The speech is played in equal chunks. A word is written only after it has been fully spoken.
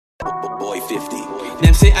Boy 50.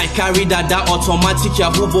 Them say I carry that automatic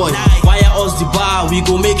Yahoo boy. Wire us the bar, we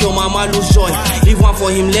go make your mama lose joy. Leave one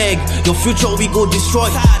for him leg, your future we go destroy.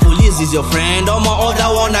 Police is your friend, all my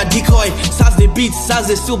other one a decoy. Saz the beat, Saz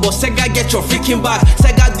the still, but Sega get your freaking back.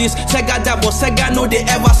 Sega this, Sega that, but Sega know they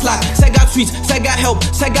ever slack. Sega tweet, Sega help,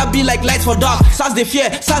 Sega be like light for dark. Saz the fear,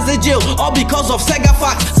 Saz the jail, all because of Sega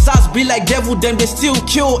fact. Saz be like devil, them they still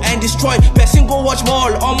kill and destroy. Person go watch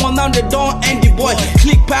ball, all now they don't end the boy.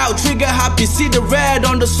 Click pow, trigger happy, see the red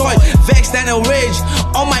on the soil. Vexed and enraged,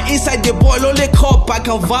 on my inside the boil. Only cup I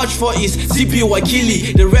can vouch for is CP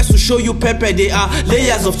Wakili. The rest will show you pepper, they are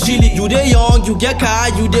layers of chili. You they young, you get car,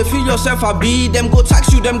 you they feel yourself a beat. Them go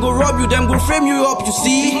tax you, them go rob you, them go frame you up, you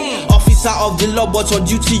see. Officer of the law, but on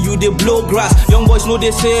duty you they blow grass. Young boys know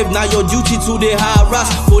they save, now your duty to they harass.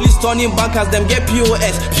 Police turning bankers, them get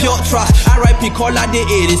POS, pure trust. RIP caller day,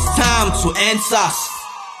 it is time to end SARS.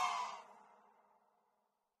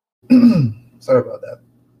 Sorry about that.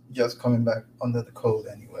 Just coming back under the cold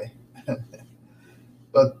anyway.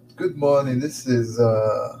 But good morning. This is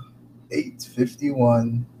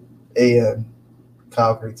 8:51 a.m.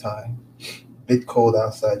 Calgary time. Bit cold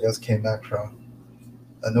outside. Just came back from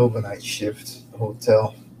an overnight shift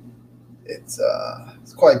hotel. It's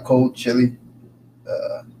quite cold, chilly.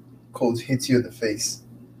 Cold hits you in the face.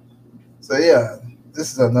 So yeah,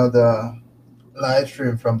 this is another live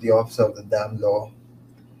stream from the Office of the Damn Law,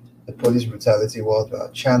 the Police Brutality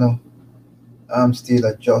Worldwide channel. I'm still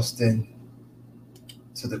adjusting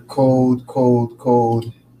to the cold.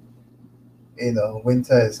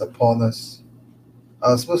 Winter is upon us.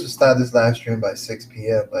 I was supposed to start this live stream by 6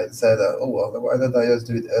 p.m. but I decided, oh well, why don't I just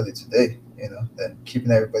do it early today? Then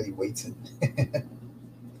keeping everybody waiting.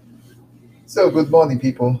 So good morning,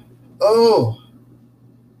 people. Oh,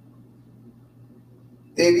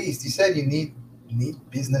 Davies, you said you need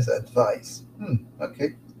business advice.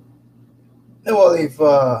 Okay. No, well, if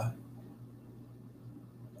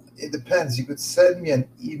it depends, you could send me an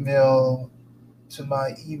email to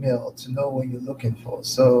my email to know what you're looking for,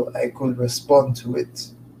 so I could respond to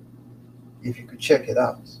it if you could check it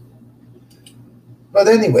out. But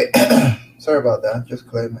anyway, sorry about that. Just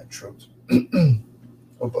clearing my throat.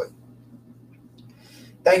 Oh boy.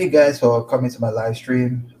 Thank you guys for coming to my live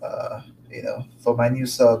stream. For my new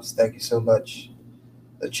subs, thank you so much.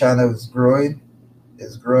 The channel is growing.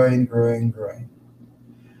 It's growing.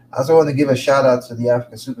 I also want to give a shout out to the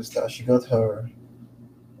African superstar. She got her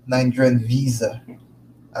Nigerian visa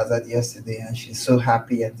as at yesterday, and she's so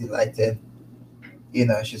happy and delighted.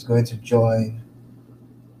 She's going to join.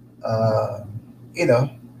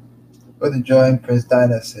 Going to join Prince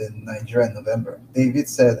Dinas in Nigeria in November. David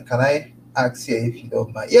said, "Can I ask you if you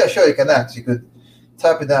don't mind?" Yeah, sure, you can ask. You could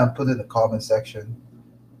type it down, put it in the comment section.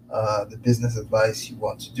 The business advice you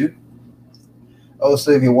want to do.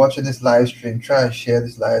 Also, if you're watching this live stream, try and share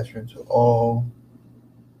this live stream to all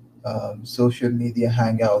social media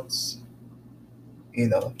hangouts.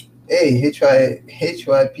 Hey,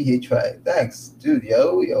 HYPHY, thanks, dude.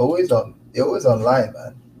 You're always online,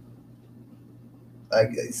 man.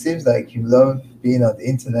 Like, it seems like you love being on the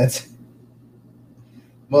internet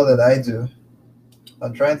more than I do.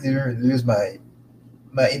 I'm trying to even reduce my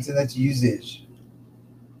internet usage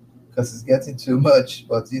because it's getting too much.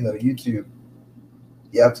 But YouTube,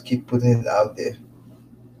 you have to keep putting it out there.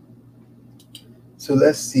 So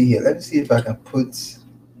let's see here. Let me see if I can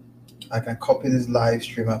copy this live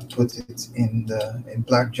stream and put it in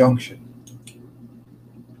Black Junction.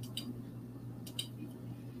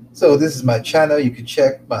 So this is my channel. You can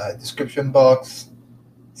check my description box.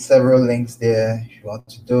 Several links there. If you want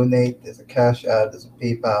to donate, there's a Cash App, there's a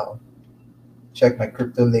PayPal. Check my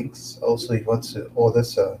crypto links. Also, if you want to order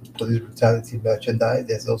some Police Brutality merchandise,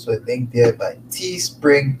 there's also a link there by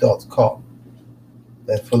teespring.com.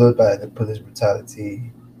 Then followed by the Police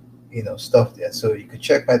Brutality, stuff there. So you could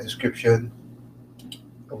check my description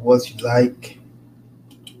of what you like,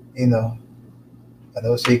 and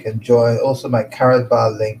also you can join. Also, my Carrot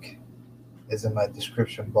Bar link is in my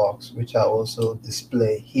description box, which I'll also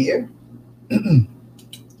display here.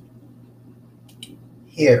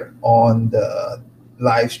 Here on the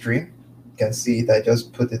live stream, you can see it. I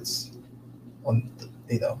just put it on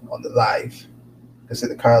the live. You can see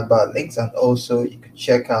the Carrot Bar links, and also you can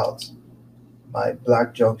check out my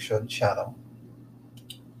Black Junction channel.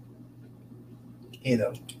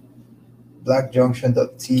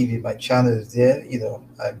 blackjunction.tv, my channel is there.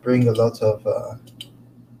 I bring a lot of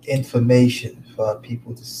information for our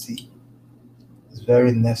people to see. It's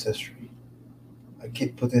very necessary. I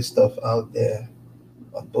keep putting stuff out there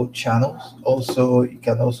on both channels. Also, you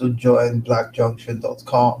can also join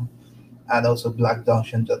blackjunction.com and also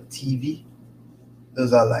blackjunction.tv.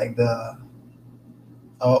 Those are like our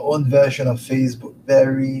own version of Facebook.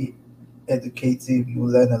 Very educative. You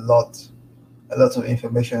learn a lot. A lot of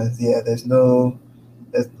information is there. There's not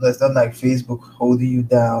like Facebook holding you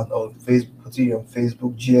down or Facebook putting you on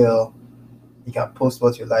Facebook jail. You can post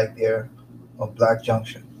what you like there on Black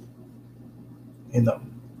Junction. You know.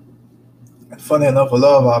 And funny enough, a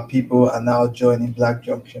lot of our people are now joining Black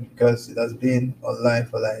Junction because it has been online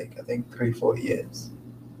for like I think 3-4 years.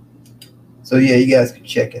 So yeah, you guys can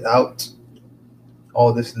check it out.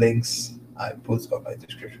 All these links I put on my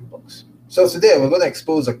description box. So today we're going to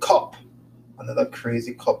expose a cop, another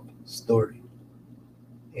crazy cop story.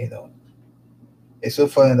 You know, it's so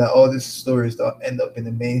funny that all these stories don't end up in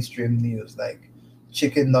the mainstream news, like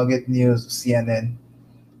Chicken Nugget News, CNN,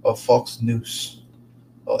 or Fox News,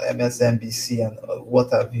 or MSNBC, and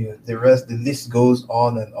what have you. The list goes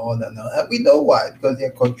on and on and on. And we know why, because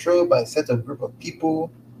they're controlled by a set of group of people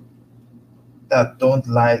that don't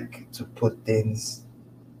like to put things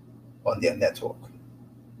on their network.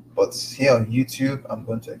 But here on YouTube, I'm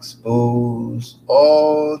going to expose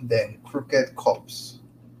all them crooked cops,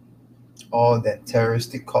 all them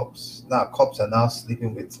terroristic cops. Now, cops are now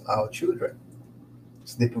sleeping with our children,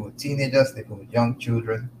 sleeping with teenagers, sleeping with young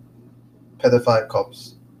children, pedophile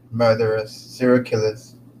cops, murderers, serial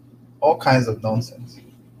killers, all kinds of nonsense.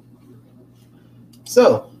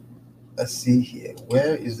 So, let's see here.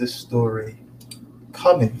 Where is this story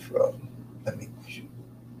coming from?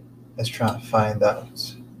 Let's try and find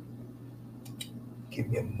out. Give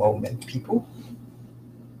me a moment, people.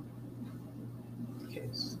 Okay,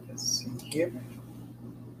 so let's see here.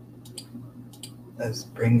 Let's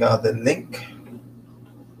bring out the link.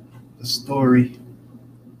 The story.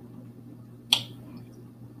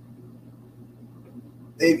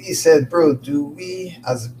 He said, bro, do we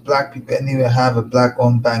as Black people anywhere have a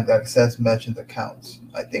Black-owned bank that accepts merchant accounts?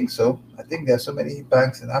 I think so. I think there are so many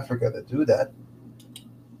banks in Africa that do that.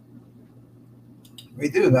 We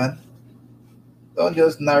do, man. Don't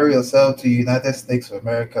just narrow yourself to United States of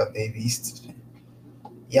America, Dave East.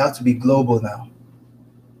 You have to be global now.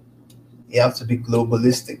 You have to be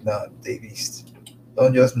globalistic now, Dave East.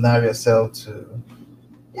 Don't just narrow yourself to...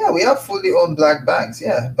 Yeah, we have fully owned Black banks.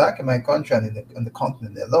 Yeah, back in my country and in the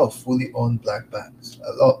continent, there are a lot of fully owned Black banks.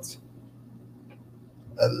 A lot.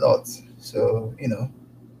 So,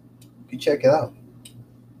 you check it out.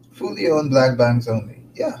 Fully owned Black banks only.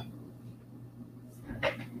 Yeah.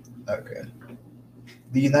 Okay.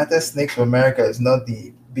 The United States of America is not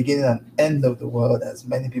the beginning and end of the world as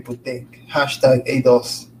many people think. Hashtag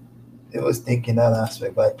ADOS. They always think in that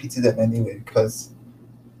aspect, but I pity them anyway, because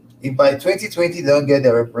if by 2020 they don't get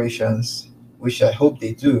their reparations, which I hope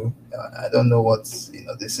they do, I don't know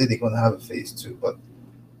they say they're going to have a phase 2, but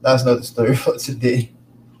that's not the story for today.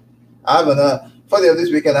 For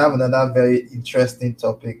this weekend, I have another very interesting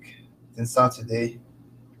topic. Then Saturday,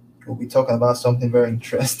 we'll be talking about something very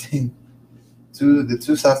interesting. The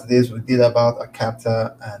two Saturdays we did about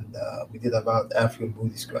Akata and we did about African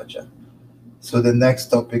Booty Scratcher. So the next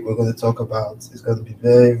topic we're going to talk about is going to be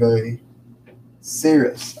very, very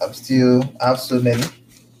serious. I have so many.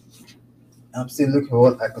 I'm still looking for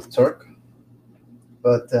what I could talk.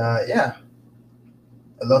 But yeah,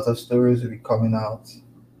 a lot of stories will be coming out.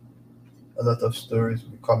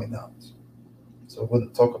 So we're going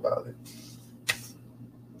to talk about it.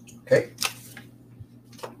 Okay.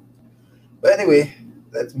 But anyway,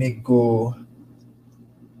 let me go.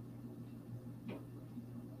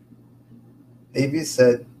 David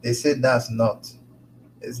said, they said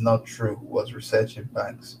it's not true, was researching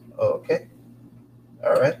banks. Okay.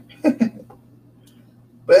 All right.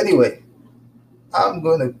 But anyway, I'm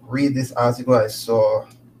going to read this article I saw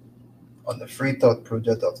on the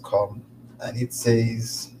freethoughtproject.com, and it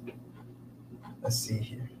says, let's see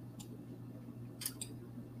here.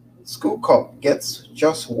 School cop gets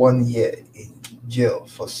just 1 year in jail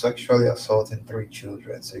for sexually assaulting 3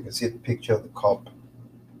 children. So you can see the picture of the cop.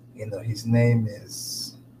 His name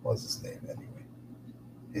is, what's his name anyway?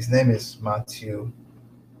 His name is Matthew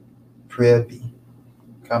Preeby.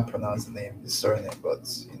 Can't pronounce the name, the surname, but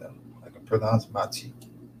I can pronounce Matthew.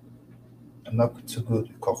 I'm not too good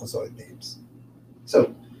with Caucasoid names.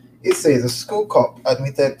 So it says a school cop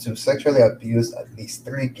admitted to sexually abuse at least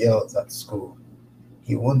 3 girls at school.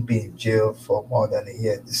 He won't be in jail for more than a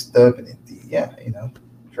year. Disturbing indeed. Yeah,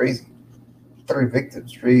 crazy. 3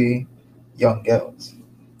 victims, 3 young girls.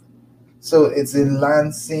 So it's in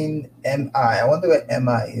Lansing, MI. I wonder where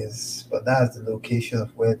MI is, but that's the location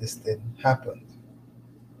of where this thing happened.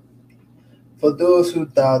 For those who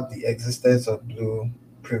doubt the existence of blue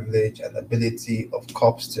privilege and ability of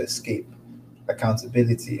cops to escape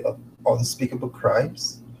accountability of unspeakable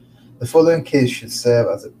crimes, The following case should serve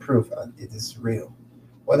as a proof and it is real.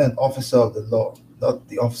 When an officer of the law, not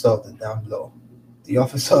the officer of the damn law, the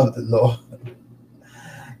officer of the law,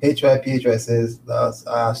 HYPHY says that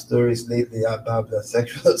our stories lately are about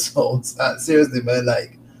sexual assaults. And seriously, man,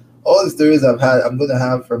 like all the stories I've had, I'm gonna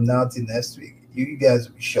have from now till next week. You guys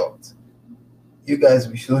will be shocked. You guys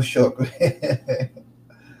will be so shocked that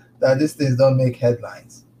these things don't make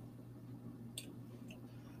headlines.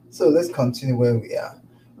 So let's continue where we are.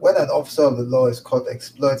 When an officer of the law is caught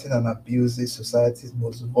exploiting and abusing society's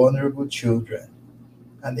most vulnerable children,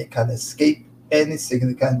 and they can escape any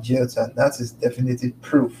significant jail term, that is definitive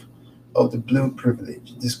proof of the blue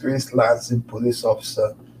privilege. Disgraced Lansing police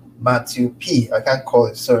officer Matthew P. I can't call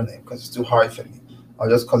his surname because it's too hard for me. I'll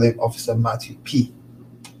just call him Officer Matthew P.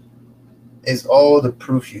 Is all the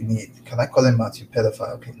proof you need. Can I call him Matthew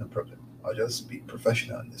Pedophile? Okay, no problem. I'll just be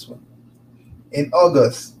professional on this one. In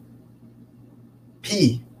August,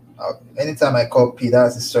 P, anytime I call P,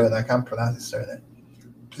 that's his surname, I can't pronounce his surname,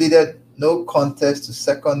 pleaded no contest to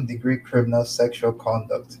second-degree criminal sexual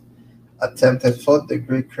conduct, attempted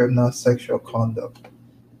fourth-degree criminal sexual conduct,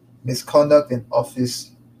 misconduct in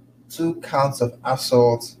office, 2 counts of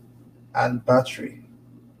assault, and battery.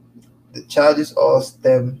 The charges all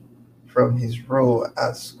stem from his role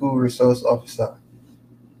as school resource officer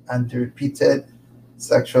and the repeated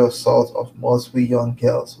sexual assault of multiple young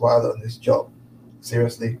girls while on his job.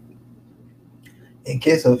 Seriously. In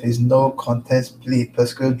case of his no contest plea,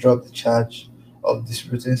 Pesco dropped the charge of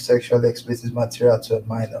distributing sexually explicit material to a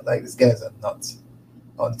minor. Like, these guys are nuts.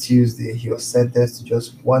 On Tuesday, he was sentenced to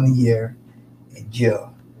just 1 year in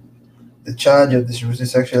jail. The charge of distributing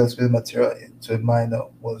sexually explicit material to a minor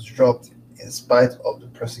was dropped in spite of the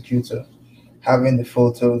prosecutor having the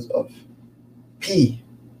photos of P,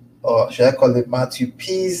 or should I call it Matthew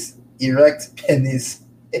P's erect penis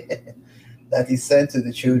that he sent to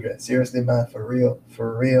the children. Seriously, man, for real.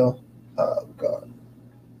 Oh, God.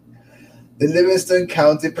 The Livingston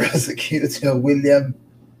County prosecutor, William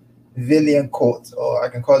Villiancourt, or I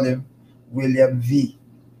can call him William V,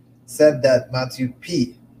 said that Matthew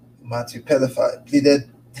Pedophile,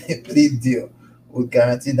 plea deal would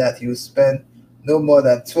guarantee that he would spend no more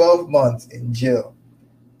than 12 months in jail,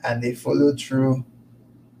 and they followed through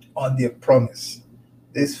on their promise.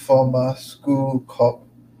 This former school cop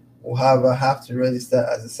will, however, have to register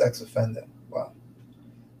as a sex offender. Wow.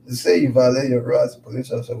 To say you violate your role as a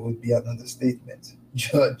police officer would be an understatement.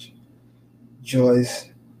 Judge Joyce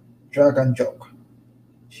Dragonjock.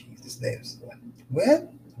 Jeez, these names. Where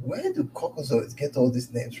do caucasoids get all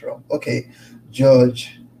these names from? Okay,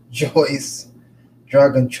 Judge Joyce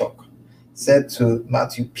Dragonchock said to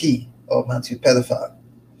Matthew P, or Matthew Pedophile,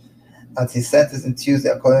 at his sentencing Tuesday,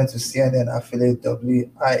 according to CNN affiliate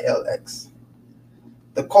WILX.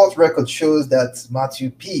 The court record shows that Matthew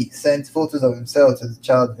P sent photos of himself to the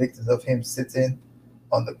child victims of him sitting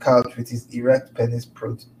on the couch with his erect penis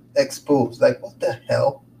exposed. Like, what the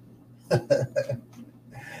hell?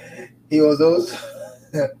 He was also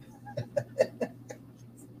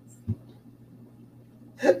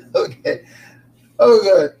okay. Oh,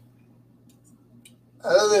 God.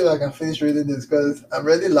 I don't know if I can finish reading this because I'm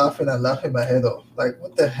really laughing my head off. Like,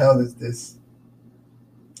 what the hell is this?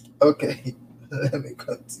 Okay, let me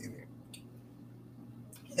continue.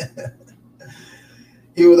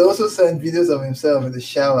 He would also send videos of himself in the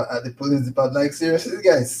shower at the police department. Like, seriously, this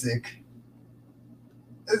guy is sick.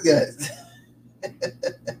 This guy is...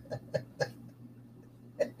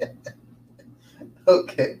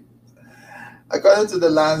 Okay. According to the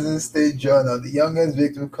Lansing State Journal, the youngest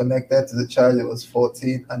victim connected to the charge was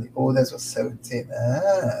 14 and the oldest was 17.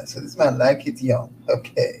 So this man liked it young.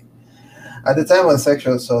 Okay. At the time of the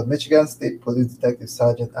sexual assault, Michigan State Police Detective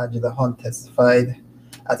Sergeant Angela Hunt testified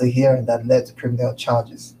at a hearing that led to criminal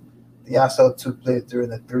charges. The assault took place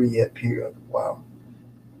during a 3-year period. Wow.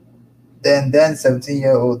 Then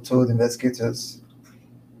 17-year-old told investigators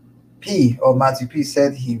P, or Matthew P,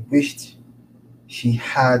 said he wished she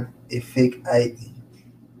had a fake ID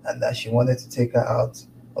and that she wanted to take her out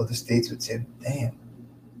of the state with him. Damn.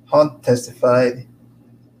 Hunt testified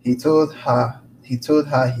he told her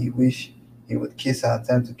he wished he would kiss her and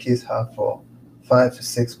attempt to kiss her for 5 to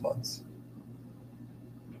 6 months.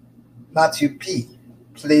 Matthew P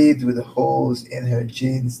played with the holes in her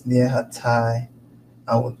jeans near her thigh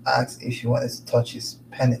and would ask if she wanted to touch his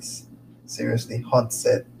penis. Seriously, Hunt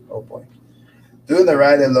said. Oh boy. During the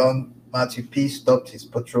ride along, Matthew P stopped his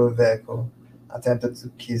patrol vehicle, attempted to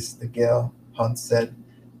kiss the girl, Hunt said.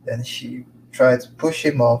 Then she tried to push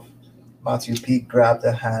him off. Matthew P grabbed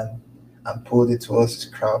her hand and pulled it towards his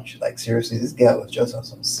crouch. Like, seriously, this guy was just on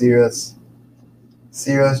some serious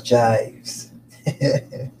jives.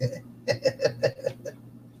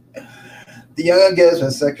 The younger girls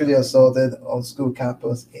were sexually assaulted on school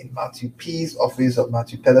campus in Matthew P's office or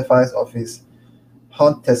Matthew Pedophile's office.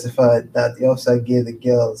 Hunt testified that the officer gave the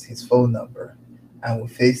girls his phone number and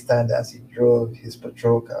would FaceTime as he drove his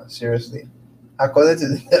patrol car. Seriously. According to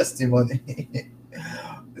the testimony,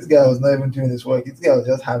 this guy was not even doing his work. This guy was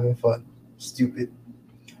just having fun. Stupid.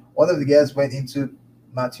 One of the girls went into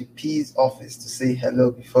Matthew P's office to say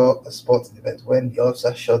hello before a sporting event when the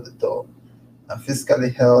officer shut the door and physically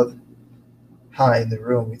held her in the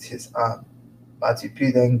room with his arm. Matthew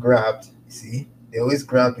P then grabbed, you see, they always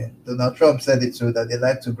grab him. Donald Trump said it too, that they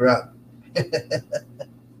like to grab.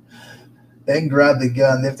 Then grabbed the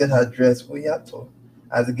girl and lifted her dress.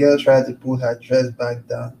 As the girl tried to pull her dress back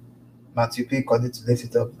down, Matthew P continued to lift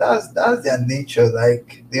it up. That's their nature.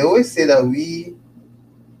 Like they always say that we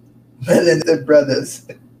melanated brothers,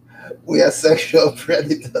 we are sexual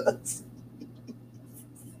predators.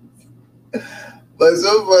 But it's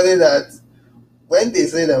so funny that when they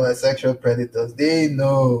say that we're sexual predators, they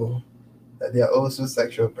know that they are also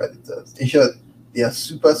sexual predators. In short, they are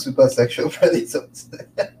super, super sexual predators.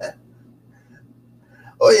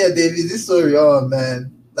 Oh yeah, David, this story, oh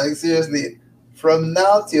man. Like seriously, from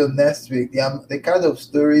now till next week, the kind of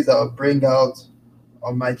stories I'll bring out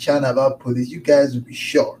on my channel about police, you guys will be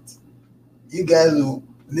shocked. You guys will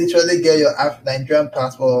literally get your Nigerian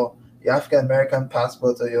passport, your African American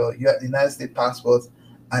passport, or your United States passport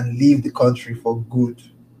and leave the country for good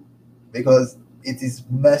because it is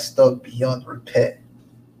messed up beyond repair.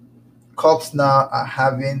 Cops now are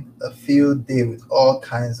having a field day with all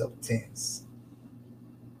kinds of things.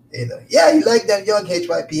 Yeah, you like them young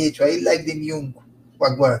HYPH, right? You like them young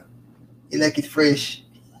wagwan. You like it fresh.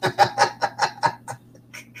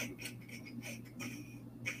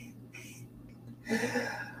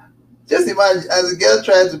 Just imagine as a girl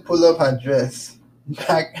trying to pull up her dress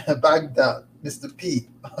back down. Mr. P,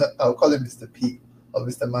 I'll call him Mr. P or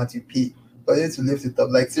Mr. Matthew P, but I need to lift it up.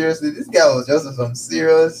 Like seriously, this guy was just on some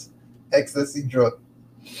serious ecstasy drug.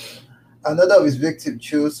 Another of his victims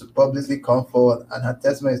chose to publicly come forward, and her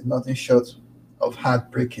testimony is nothing short of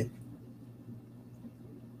heartbreaking.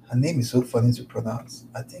 Her name is so funny to pronounce.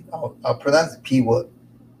 I think I'll pronounce the P word.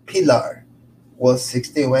 Pilar was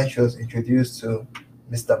 16 when she was introduced to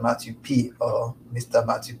Mr. Matthew P or Mr.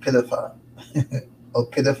 Matthew Pedophile or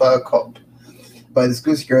Pedophile Cop by the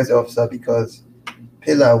school security officer because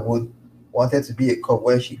Pilar wanted to be a cop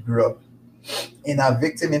where she grew up. In her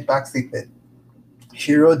victim impact statement,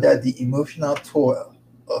 she wrote that the emotional toil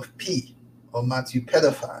of P or Matthew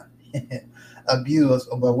Pedophile abuse was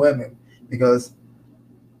overwhelming because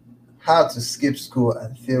had to skip school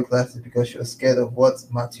and fail classes because she was scared of what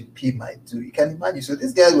Matthew P might do. You can imagine. So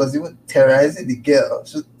this guy was even terrorizing the girl.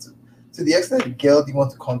 So to the extent the girl didn't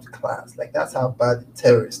want to come to class. Like that's how bad the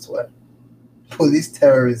terrorists were. Police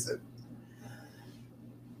terrorism.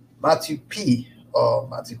 Matthew P or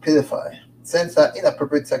Matthew Pedophile sent her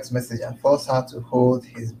inappropriate text message and forced her to hold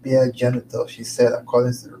his bare genitals, she said,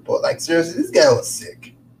 according to the report. Like seriously, this guy was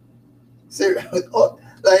sick. Seriously,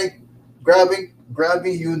 like grabbing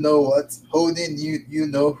you know what, holding you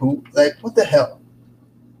know who. Like what the hell?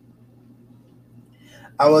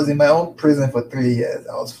 I was in my own prison for 3 years.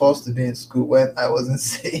 I was forced to be in school when I wasn't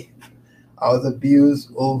safe. I was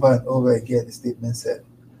abused over and over again, the statement said.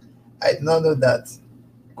 I did not know that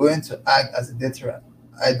going to act as a deterrent.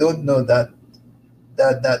 I don't know that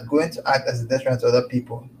going to act as a deterrent to other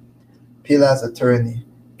people. Pilar's attorney,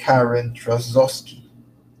 Karen Trozowski,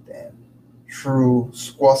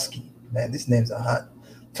 Truskwowski, man, these names are hard,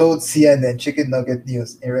 told CNN Chicken Nugget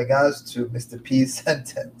News in regards to Mr. P's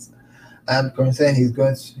sentence. I'm concerned he's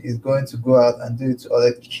going to go out and do it to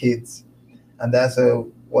other kids, and that's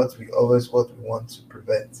what we want to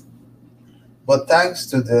prevent. But thanks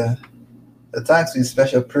to his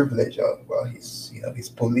special privilege, his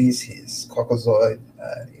police, his Caucasoid,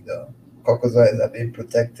 Caucasoids are being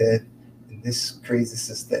protected in this crazy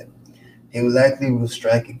system. He will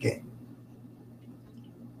strike again.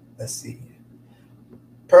 Let's see.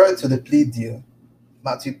 Prior to the plea deal,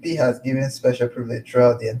 Matthew P has given special privilege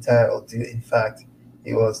throughout the entire ordeal. In fact,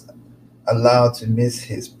 he was allowed to miss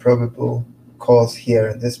his probable cause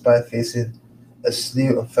hearing despite facing a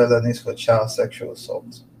slew of felonies for child sexual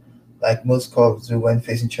assault. Like most cops do when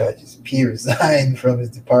facing charges, P resigned from his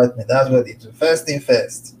department. That's what they do. First thing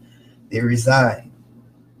first, they resign.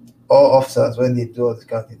 All officers, when they do all this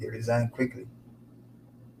kind of thing, they resign quickly.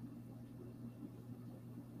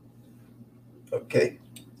 Okay,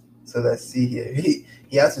 so let's see here. He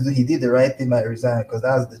did the right thing by resigning because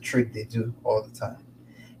that's the trick they do all the time.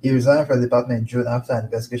 He resigned from the department in June after an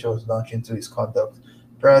investigation was launched into his conduct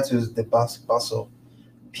prior to his debacle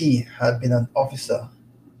P had been an officer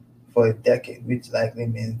for a decade, which likely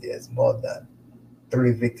means there's more than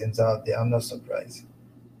 3 victims out there. I'm not surprised.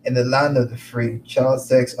 In the land of the free, child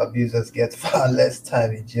sex abusers get far less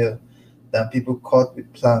time in jail than people caught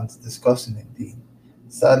with plans discussing indeed.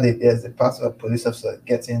 Sadly, there's a part of a police officer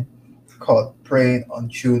getting caught preying on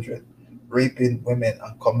children, raping women,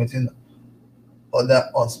 and committing other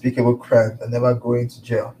unspeakable crimes and never going to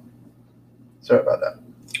jail. Sorry about that.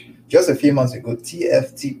 Just a few months ago,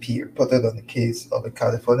 TFTP reported on the case of a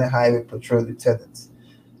California Highway Patrol Lieutenant,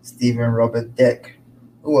 Stephen Robert Deck,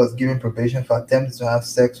 who was given probation for attempting to have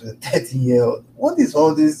sex with a 13-year-old. What is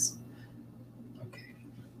all this? Okay.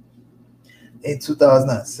 In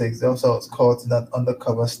 2006, the officer was caught in an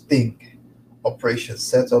undercover sting operation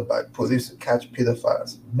set up by police to catch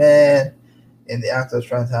pedophiles. Man, in the act of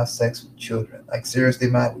trying to have sex with children. Like, seriously,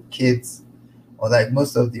 man, with kids. Unlike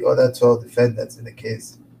most of the other 12 defendants in the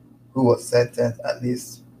case, who was sentenced at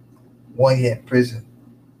least 1 year in prison,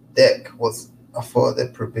 Deck was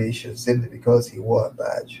afforded probation simply because he wore a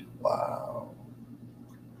badge. Wow.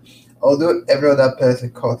 Although every other person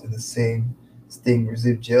caught in the same sting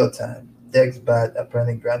received jail time, Deck's badge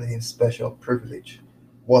apparently granted him special privilege.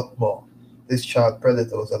 What more? This child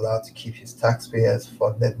predator was allowed to keep his taxpayers'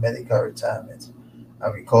 funded medical retirement,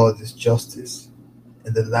 and we call this justice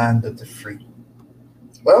in the land of the free.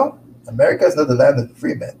 Well, America is not the land of the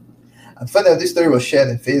free, man. And finally, this story was shared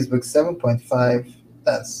in Facebook 7.5,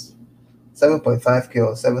 that's 7.5K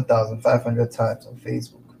or 7,500 times on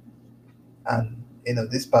Facebook. And,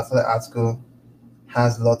 this particular article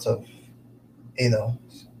has lots of,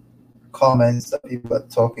 comments that people are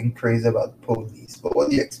talking crazy about the police. But what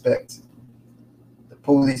do you expect? The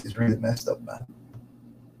police is really messed up, man.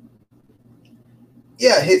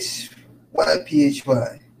 Yeah,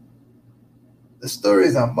 HYPHY. The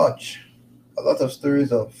stories are much. A lot of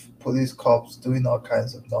stories of police cops doing all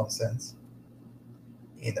kinds of nonsense.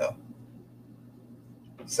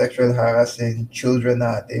 Sexual harassing children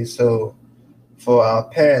nowadays. So for our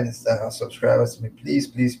parents that are subscribers to me,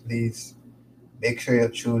 please make sure your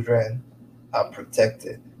children are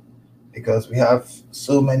protected, because we have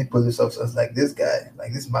so many police officers like this guy,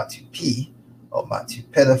 like this Matthew P or Matthew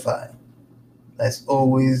Pedophile. That's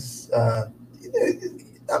always,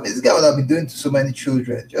 this guy would have been doing to so many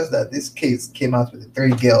children. Just that this case came out with the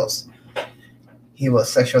 3 girls he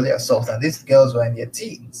was sexually assaulted, and these girls were in their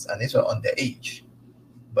teens and these were underage.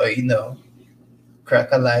 But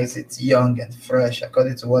Cracker likes it's young and fresh,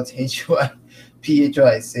 according to what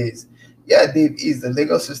PHY says. Yeah, Dave, the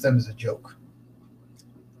legal system is a joke.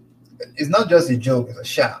 It's not just a joke, it's a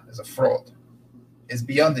sham, it's a fraud. It's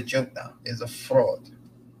beyond the joke now, it's a fraud.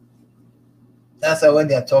 That's why when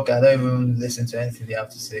they're talking, I don't even listen to anything they have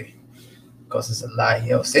to say, because it's a lie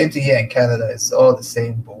here. Same thing here in Canada, it's all the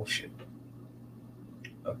same bullshit.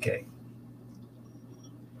 Okay.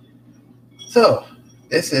 So,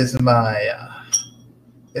 this is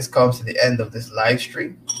this comes to the end of this live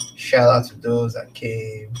stream. Shout out to those that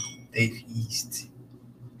came, Dave East,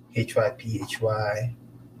 HYPHY.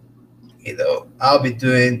 I'll be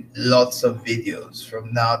doing lots of videos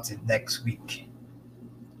from now to next week,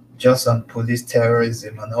 just on police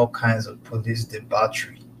terrorism and all kinds of police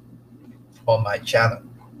debauchery on my channel.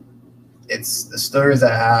 It's the stories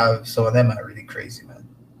I have, some of them are really crazy, man.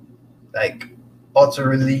 Like,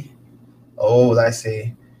 utterly, or what would I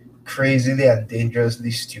say, crazily and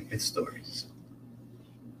dangerously stupid stories.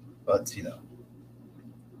 But,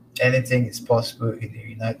 anything is possible in the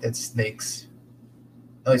United States.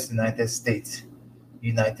 No, it's the United States.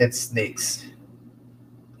 United Snakes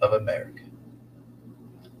of America.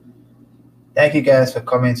 Thank you guys for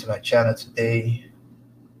coming to my channel today.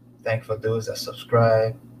 Thank you for those that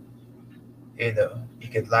subscribe. You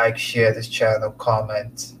can like, share this channel,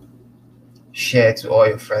 comment, share it to all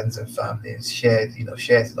your friends and families. Share it,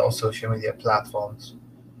 share it on all social media platforms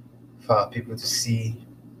for people to see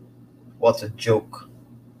what a joke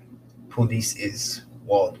police is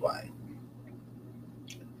worldwide.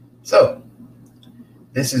 So,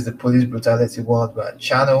 this is the Police Brutality Worldwide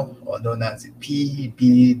channel, or known as the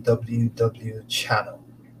PBWW channel.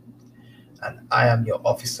 And I am your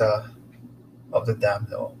officer of the damn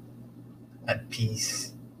law. And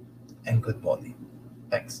peace and good morning.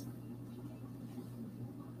 Thanks.